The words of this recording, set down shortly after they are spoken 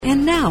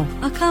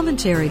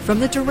commentary from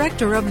the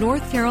director of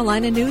North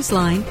Carolina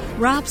Newsline,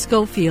 Rob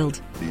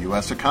Schofield. The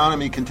U.S.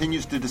 economy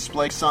continues to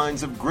display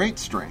signs of great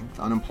strength.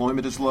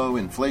 Unemployment is low,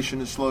 inflation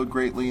has slowed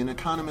greatly, and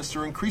economists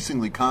are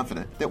increasingly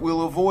confident that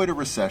we'll avoid a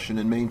recession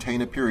and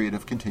maintain a period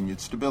of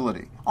continued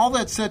stability. All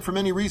that said, for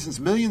many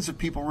reasons, millions of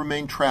people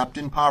remain trapped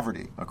in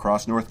poverty.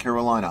 Across North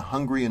Carolina,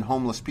 hungry and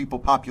homeless people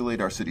populate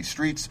our city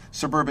streets,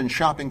 suburban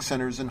shopping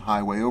centers, and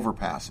highway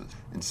overpasses.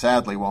 And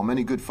sadly, while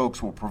many good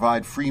folks will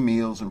provide free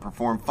meals and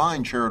perform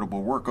fine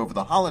charitable work over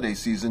the holiday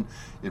season,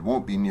 it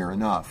won't be near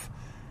enough.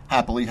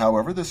 Happily,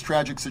 however, this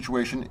tragic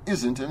situation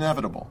isn't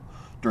inevitable.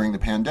 During the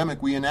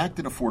pandemic, we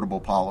enacted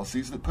affordable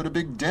policies that put a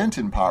big dent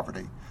in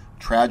poverty.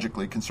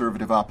 Tragically,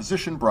 conservative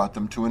opposition brought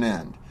them to an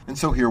end. And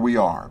so here we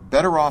are,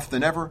 better off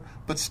than ever,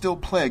 but still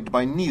plagued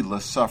by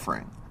needless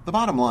suffering. The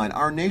bottom line,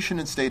 our nation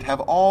and state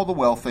have all the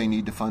wealth they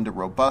need to fund a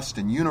robust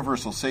and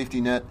universal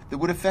safety net that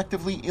would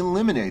effectively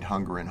eliminate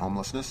hunger and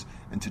homelessness,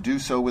 and to do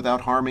so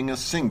without harming a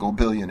single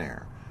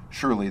billionaire.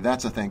 Surely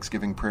that's a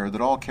Thanksgiving prayer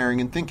that all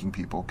caring and thinking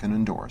people can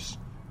endorse.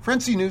 For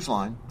NC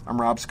Newsline,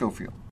 I'm Rob Schofield.